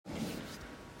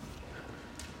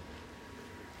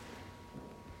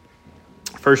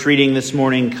First reading this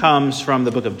morning comes from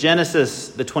the book of Genesis,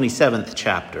 the 27th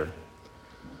chapter.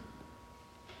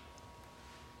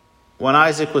 When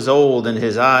Isaac was old and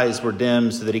his eyes were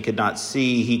dim so that he could not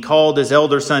see, he called his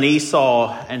elder son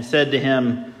Esau and said to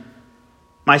him,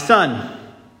 "My son."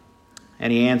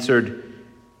 And he answered,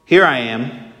 "Here I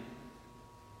am."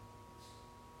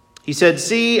 He said,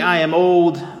 "See, I am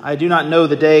old. I do not know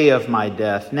the day of my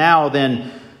death. Now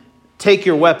then, take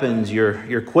your weapons,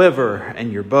 your quiver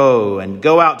and your bow, and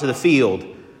go out to the field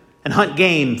and hunt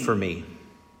game for me.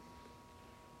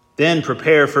 Then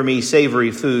prepare for me savory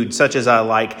food, such as I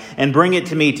like, and bring it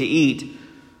to me to eat,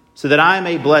 so that I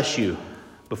may bless you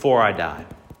before I die."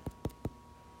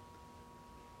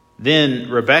 Then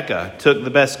Rebekah took the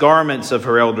best garments of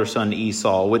her elder son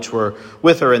Esau, which were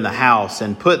with her in the house,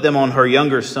 and put them on her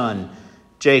younger son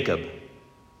Jacob.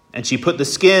 And she put the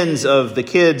skins of the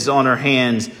kids on her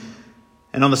hands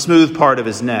and on the smooth part of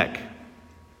his neck.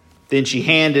 Then she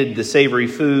handed the savory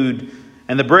food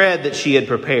and the bread that she had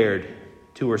prepared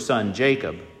to her son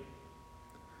Jacob.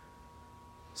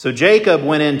 So Jacob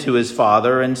went in to his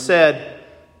father and said,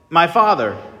 "My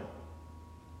father."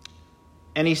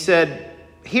 And he said,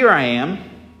 "Here I am.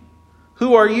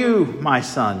 Who are you, my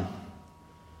son?"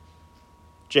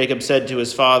 Jacob said to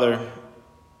his father,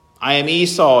 "I am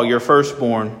Esau, your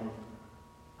firstborn.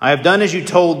 I have done as you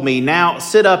told me. Now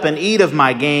sit up and eat of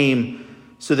my game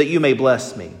so that you may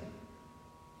bless me."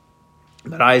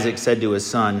 But Isaac said to his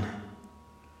son,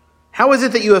 "How is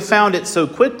it that you have found it so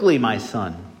quickly, my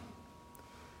son?"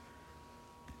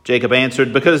 Jacob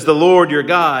answered, "Because the Lord your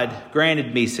God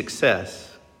granted me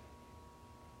success."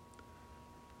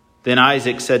 Then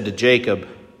Isaac said to Jacob,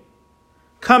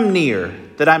 "Come near,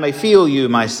 that I may feel you,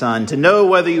 my son, to know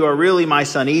whether you are really my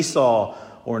son Esau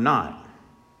or not."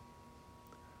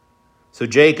 So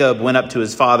Jacob went up to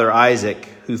his father Isaac,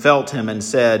 who felt him, and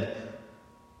said,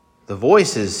 "The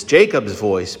voice is Jacob's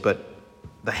voice, but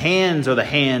the hands are the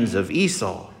hands of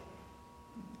Esau."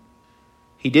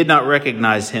 He did not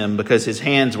recognize him because his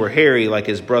hands were hairy like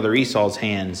his brother Esau's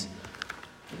hands.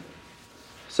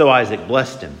 So Isaac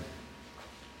blessed him.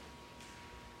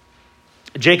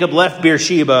 Jacob left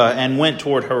Beersheba and went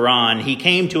toward Haran. He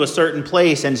came to a certain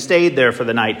place and stayed there for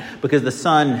the night because the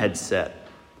sun had set.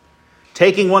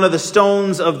 Taking one of the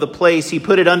stones of the place, he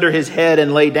put it under his head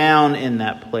and lay down in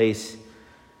that place.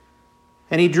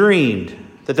 And he dreamed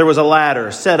that there was a ladder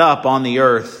set up on the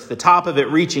earth, the top of it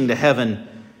reaching to heaven,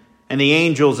 and the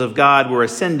angels of God were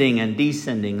ascending and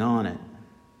descending on it.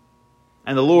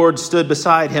 And the Lord stood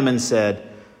beside him and said,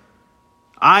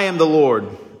 "I am the Lord,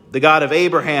 the God of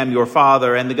Abraham your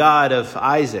father, and the God of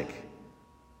Isaac.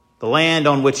 The land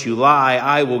on which you lie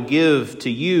I will give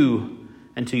to you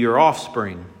and to your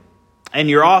offspring. And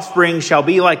your offspring shall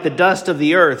be like the dust of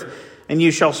the earth, and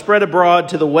you shall spread abroad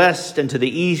to the west and to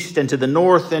the east and to the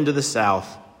north and to the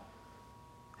south.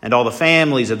 And all the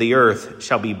families of the earth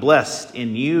shall be blessed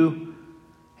in you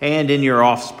and in your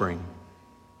offspring.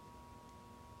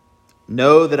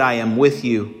 Know that I am with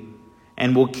you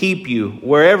and will keep you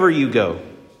wherever you go,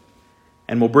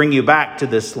 and will bring you back to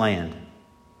this land.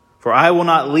 For I will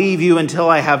not leave you until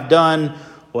I have done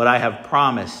what I have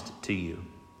promised to you."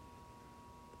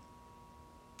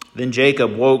 Then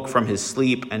Jacob woke from his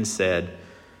sleep and said,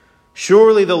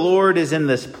 "Surely the Lord is in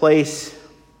this place,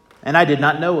 and I did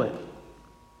not know it."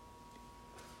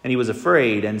 And he was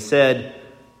afraid and said,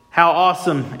 "How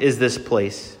awesome is this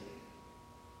place!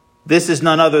 This is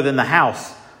none other than the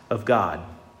house of God."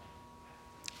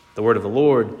 The word of the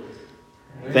Lord.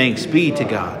 Thanks be to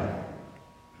God.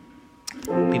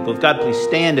 People of God, please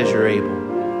stand as you're able.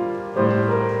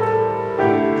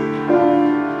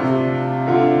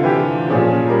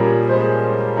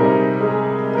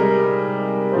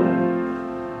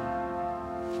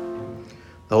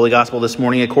 The Holy Gospel this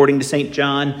morning according to St.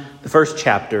 John, the first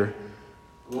chapter.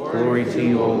 Glory to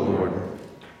you, O Lord.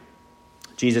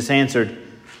 Jesus answered,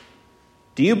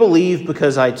 "Do you believe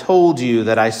because I told you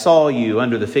that I saw you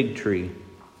under the fig tree?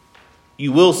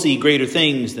 You will see greater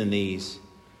things than these."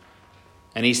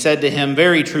 And he said to him,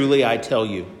 "Very truly I tell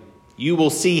you, you will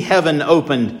see heaven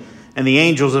opened and the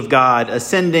angels of God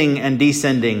ascending and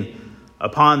descending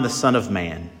upon the Son of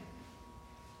Man."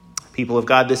 People of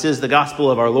God, this is the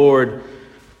gospel of our Lord.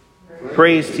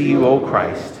 Praise to you, O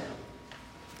Christ.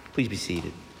 Please be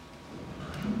seated.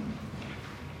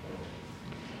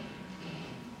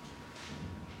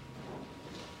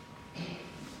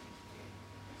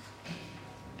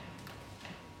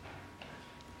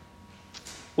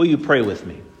 Will you pray with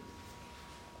me?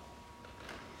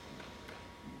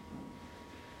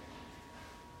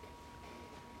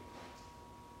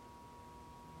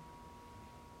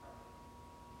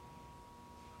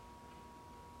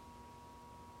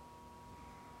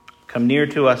 Come near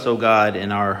to us, O God,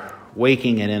 in our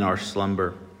waking and in our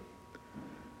slumber.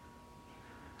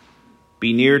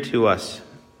 Be near to us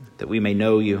that we may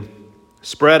know you.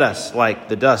 Spread us like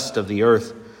the dust of the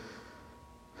earth,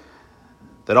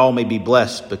 that all may be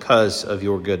blessed because of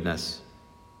your goodness.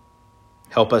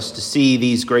 Help us to see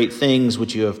these great things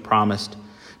which you have promised,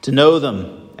 to know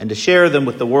them and to share them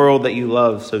with the world that you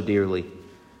love so dearly.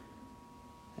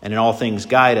 And in all things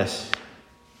guide us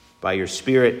by your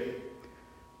Spirit,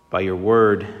 by your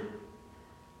word,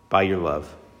 by your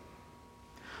love.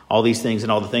 All these things and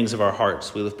all the things of our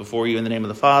hearts we lift before you in the name of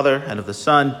the Father, and of the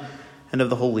Son, and of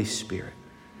the Holy Spirit.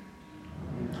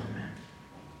 Amen.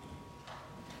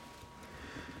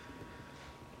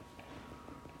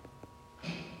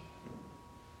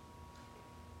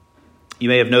 You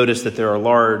may have noticed that there are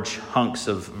large hunks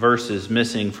of verses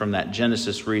missing from that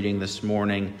Genesis reading this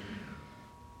morning.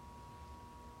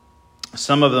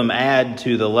 Some of them add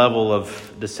to the level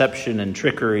of deception and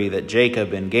trickery that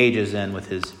Jacob engages in with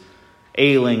his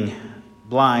ailing,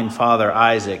 blind father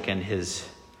Isaac and his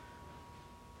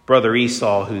brother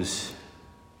Esau, who's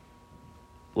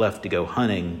left to go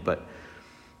hunting. But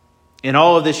in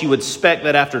all of this, you would expect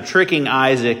that after tricking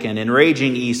Isaac and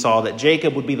enraging Esau, that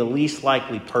Jacob would be the least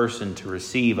likely person to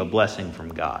receive a blessing from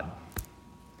God.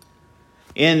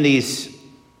 In these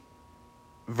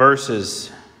verses,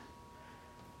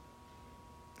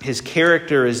 his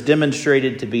character is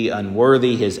demonstrated to be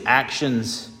unworthy, his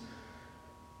actions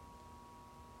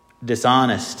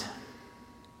dishonest.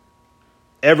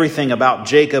 Everything about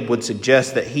Jacob would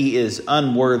suggest that he is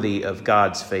unworthy of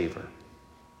God's favor.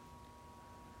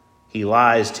 He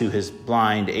lies to his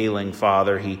blind, ailing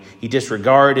father. He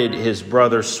disregarded his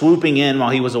brother, swooping in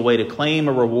while he was away to claim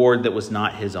a reward that was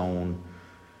not his own.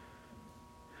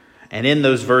 And in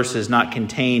those verses not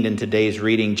contained in today's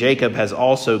reading, Jacob has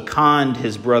also conned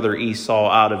his brother Esau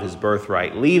out of his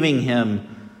birthright, leaving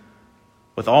him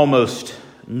with almost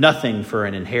nothing for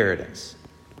an inheritance.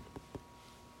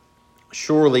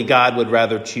 Surely God would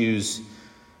rather choose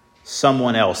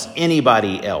someone else,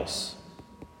 anybody else,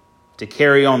 to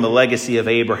carry on the legacy of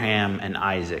Abraham and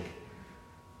Isaac,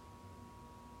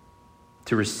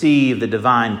 to receive the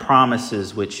divine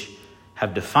promises which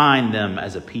have defined them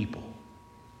as a people.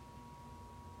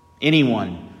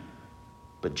 Anyone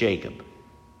but Jacob.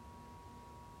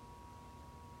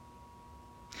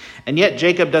 And yet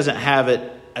Jacob doesn't have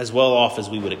it as well off as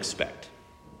we would expect.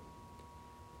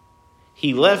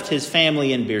 He left his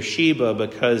family in Beersheba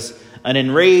because an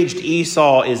enraged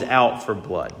Esau is out for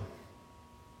blood.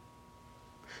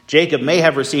 Jacob may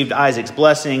have received Isaac's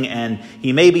blessing and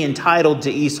he may be entitled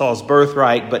to Esau's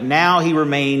birthright, but now he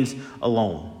remains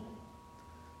alone,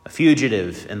 a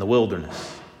fugitive in the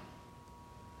wilderness.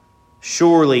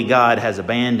 Surely God has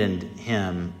abandoned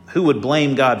him. Who would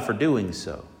blame God for doing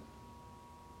so?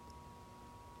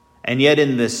 And yet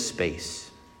in this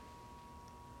space,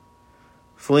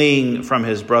 fleeing from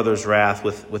his brother's wrath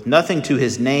with nothing to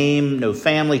his name, no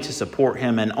family to support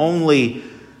him, and only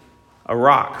a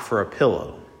rock for a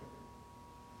pillow,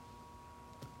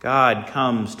 God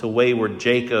comes to wayward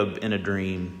Jacob in a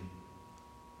dream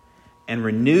and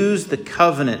renews the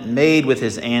covenant made with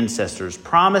his ancestors,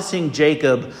 promising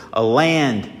Jacob a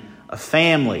land, a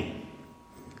family,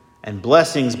 and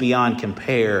blessings beyond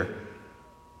compare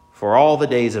for all the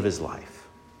days of his life.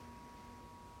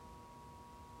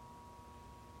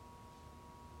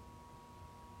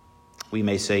 We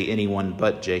may say anyone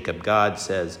but Jacob. God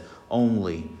says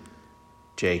only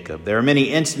Jacob. There are many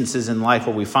instances in life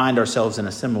where we find ourselves in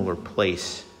a similar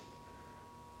place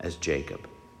as Jacob.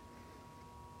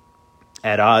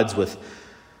 At odds with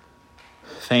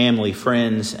family,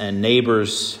 friends, and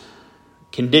neighbors,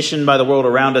 conditioned by the world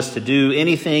around us to do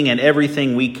anything and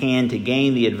everything we can to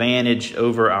gain the advantage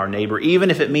over our neighbor,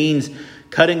 even if it means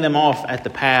cutting them off at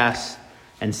the pass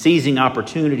and seizing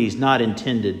opportunities not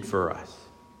intended for us.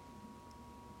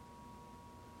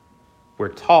 We're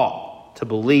taught to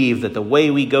believe that the way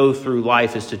we go through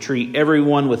life is to treat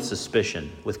everyone with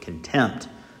suspicion, with contempt,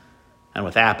 and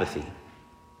with apathy.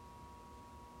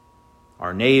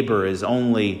 Our neighbor is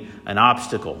only an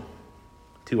obstacle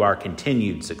to our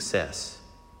continued success.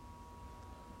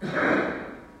 And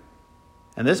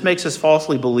this makes us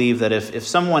falsely believe that if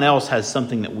someone else has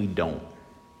something that we don't,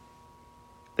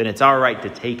 then it's our right to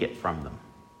take it from them,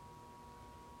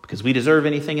 because we deserve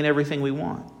anything and everything we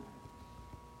want.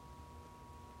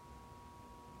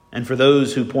 And for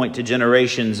those who point to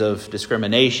generations of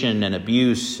discrimination and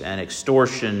abuse and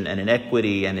extortion and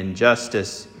inequity and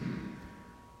injustice,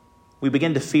 we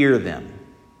begin to fear them.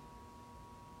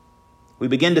 We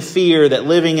begin to fear that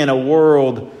living in a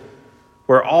world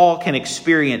where all can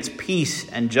experience peace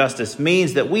and justice,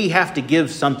 means that we have to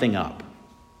give something up,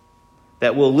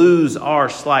 that we'll lose our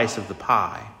slice of the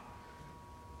pie.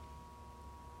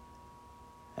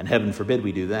 And heaven forbid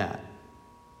we do that.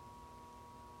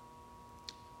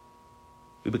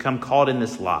 We become caught in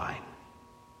this lie,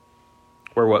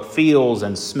 where what feels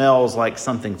and smells like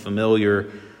something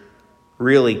familiar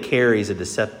really carries a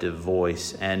deceptive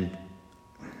voice, and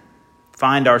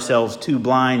find ourselves too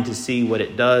blind to see what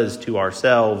it does to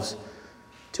ourselves,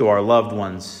 to our loved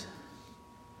ones,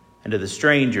 and to the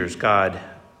strangers God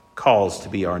calls to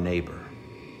be our neighbor.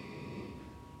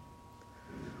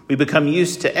 We become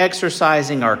used to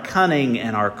exercising our cunning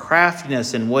and our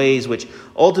craftiness in ways which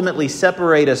ultimately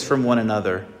separate us from one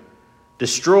another,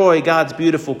 destroy God's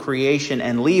beautiful creation,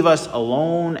 and leave us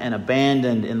alone and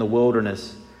abandoned in the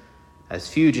wilderness as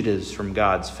fugitives from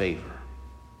God's favor.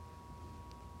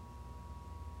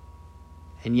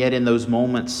 And yet in those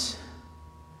moments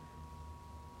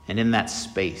and in that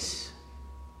space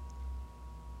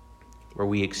where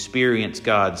we experience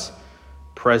God's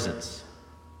presence,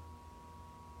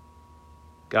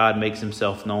 God makes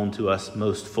himself known to us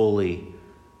most fully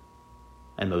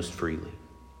and most freely.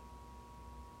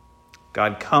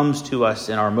 God comes to us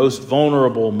in our most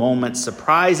vulnerable moments,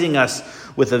 surprising us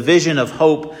with a vision of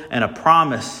hope and a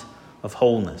promise of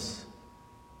wholeness.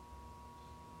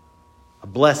 A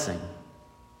blessing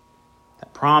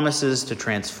that promises to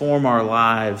transform our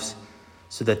lives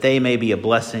so that they may be a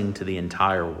blessing to the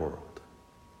entire world.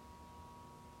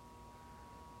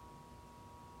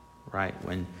 Right?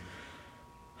 When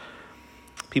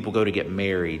people go to get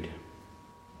married,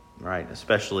 right,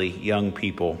 especially young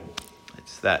people,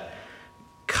 it's that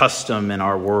custom in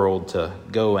our world to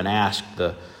go and ask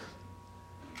the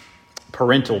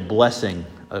parental blessing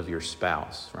of your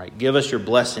spouse, right? Give us your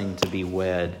blessing to be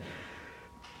wed.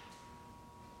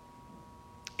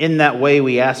 In that way,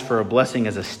 we ask for a blessing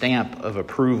as a stamp of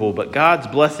approval, but God's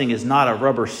blessing is not a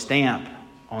rubber stamp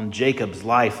on Jacob's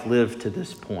life lived to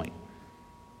this point.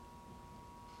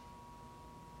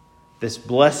 This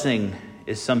blessing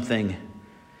is something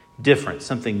different,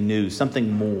 something new,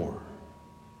 something more.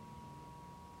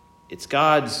 It's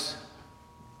God's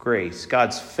grace,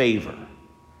 God's favor,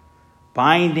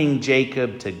 binding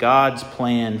Jacob to God's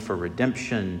plan for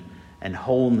redemption and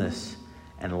wholeness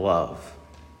and love.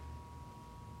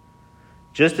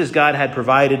 Just as God had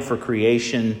provided for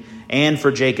creation and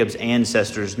for Jacob's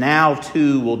ancestors, now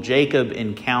too will Jacob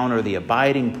encounter the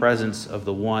abiding presence of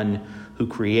the one who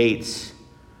creates,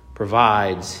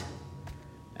 provides,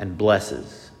 and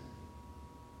blesses,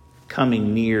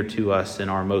 coming near to us in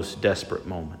our most desperate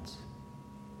moments.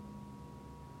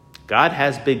 God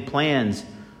has big plans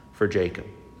for Jacob.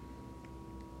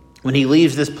 When he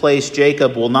leaves this place,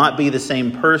 Jacob will not be the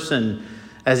same person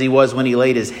as he was when he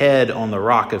laid his head on the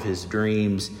rock of his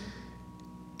dreams.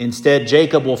 Instead,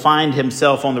 Jacob will find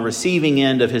himself on the receiving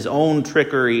end of his own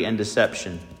trickery and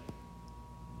deception.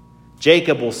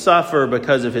 Jacob will suffer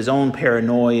because of his own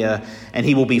paranoia, and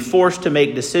he will be forced to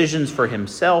make decisions for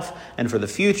himself and for the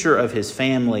future of his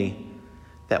family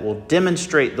that will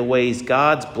demonstrate the ways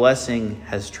God's blessing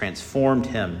has transformed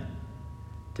him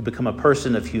to become a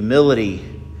person of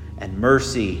humility and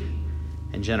mercy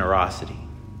and generosity.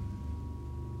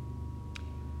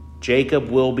 Jacob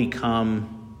will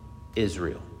become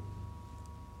Israel,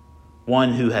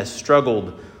 one who has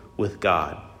struggled with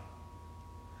God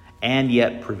and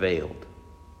yet prevailed,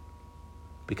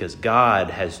 because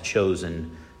God has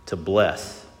chosen to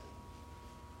bless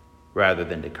rather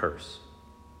than to curse.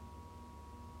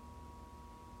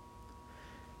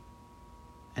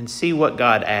 And see what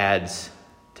God adds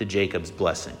to Jacob's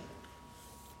blessing.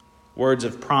 Words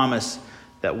of promise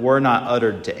that were not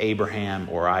uttered to Abraham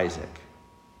or Isaac.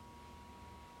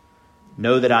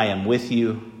 Know that I am with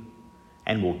you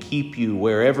and will keep you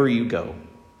wherever you go,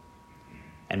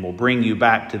 and will bring you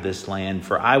back to this land,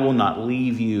 for I will not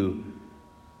leave you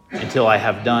until I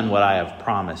have done what I have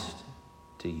promised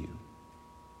to you.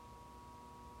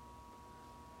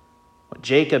 What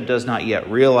Jacob does not yet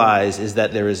realize is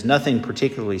that there is nothing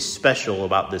particularly special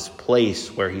about this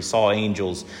place where he saw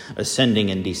angels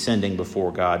ascending and descending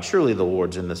before God. Surely the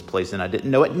Lord's in this place and I didn't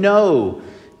know it. No,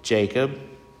 Jacob.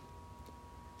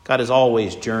 God has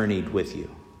always journeyed with you.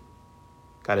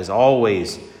 God has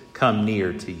always come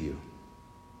near to you.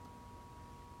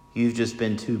 You've just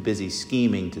been too busy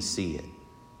scheming to see it.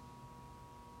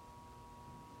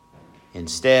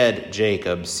 Instead,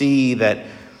 Jacob, see that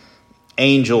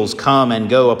angels come and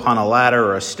go upon a ladder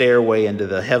or a stairway into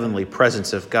the heavenly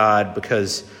presence of God,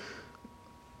 because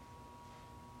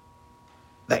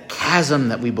that chasm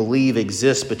that we believe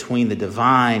exists between the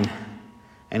divine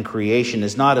and creation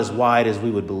is not as wide as we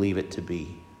would believe it to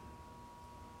be.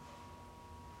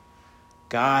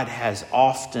 God has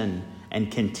often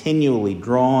and continually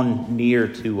drawn near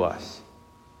to us,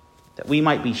 that we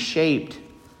might be shaped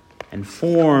and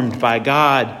formed by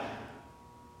God,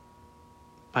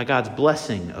 by God's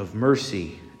blessing of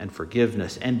mercy and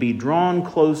forgiveness, and be drawn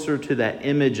closer to that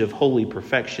image of holy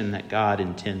perfection that God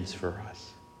intends for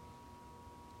us.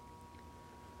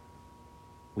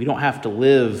 We don't have to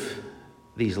live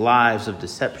these lives of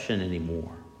deception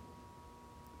anymore.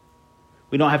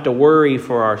 We don't have to worry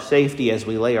for our safety as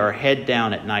we lay our head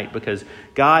down at night, because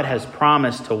God has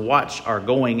promised to watch our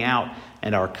going out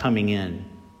and our coming in,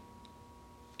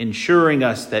 ensuring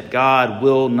us that God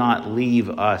will not leave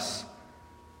us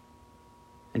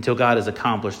until God has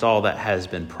accomplished all that has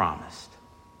been promised.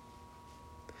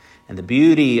 And the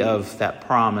beauty of that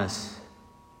promise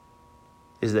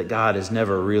is that God is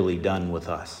never really done with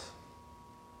us.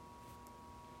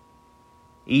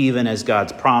 Even as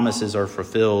God's promises are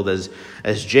fulfilled, as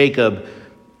Jacob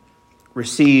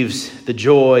receives the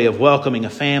joy of welcoming a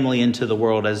family into the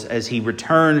world, as he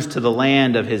returns to the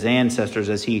land of his ancestors,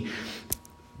 as he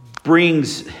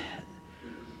brings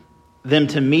them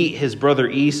to meet his brother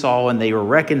Esau and they were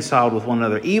reconciled with one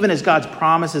another, even as God's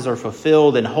promises are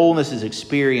fulfilled and wholeness is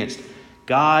experienced,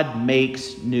 God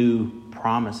makes new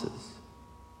promises,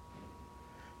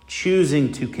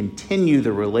 choosing to continue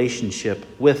the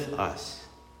relationship with us.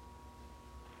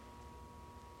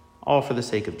 All for the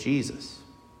sake of Jesus.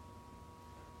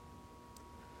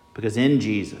 Because in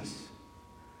Jesus,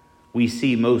 we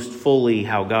see most fully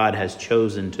how God has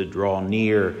chosen to draw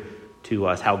near to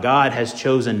us, how God has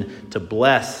chosen to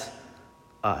bless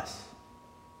us,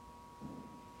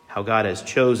 how God has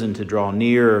chosen to draw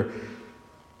near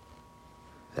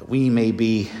that we may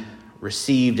be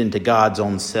received into God's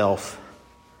own self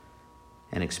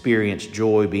and experience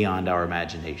joy beyond our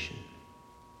imagination.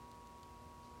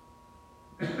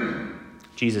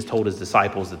 Jesus told his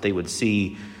disciples that they would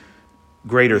see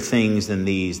greater things than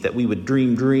these, that we would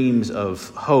dream dreams of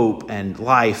hope and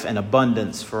life and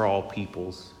abundance for all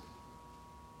peoples.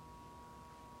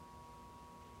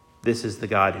 This is the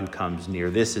God who comes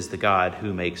near. This is the God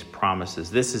who makes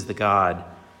promises. This is the God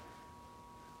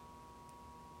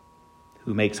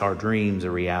who makes our dreams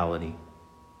a reality.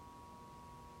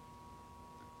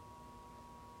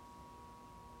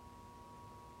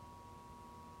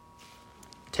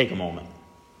 Take a moment.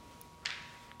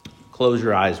 Close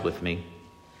your eyes with me.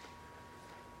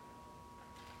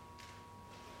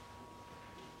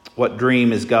 What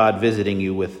dream is God visiting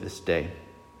you with this day?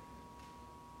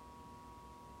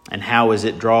 And how is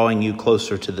it drawing you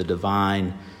closer to the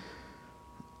divine,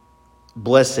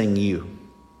 blessing you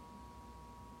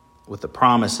with the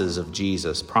promises of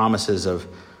Jesus, promises of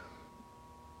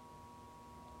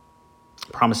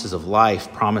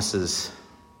life, promises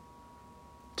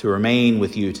to remain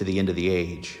with you to the end of the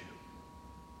age?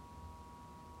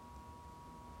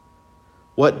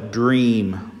 What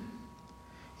dream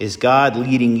is God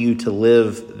leading you to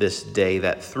live this day,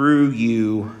 that through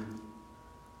you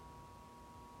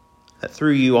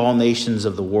all nations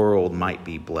of the world might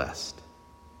be blessed?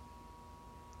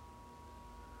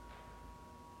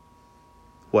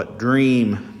 What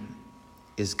dream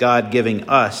is God giving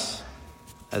us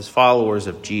as followers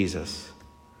of Jesus,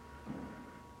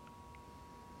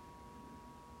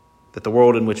 that the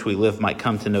world in which we live might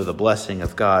come to know the blessing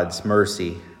of God's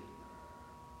mercy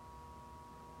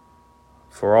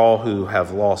for all who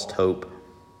have lost hope,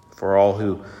 for all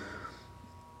who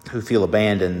feel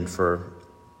abandoned, for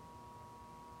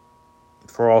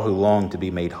all who long to be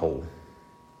made whole?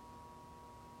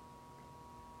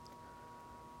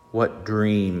 What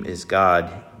dream is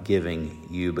God giving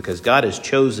you? Because God has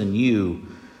chosen you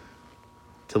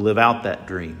to live out that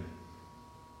dream.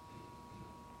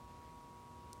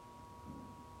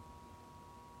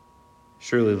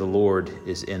 Surely the Lord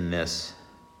is in this,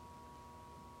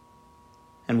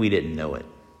 and we didn't know it.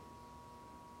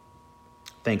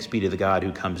 Thanks be to the God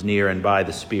who comes near and by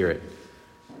the Spirit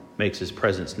makes his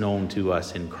presence known to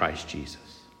us in Christ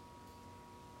Jesus.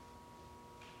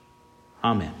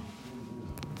 Amen.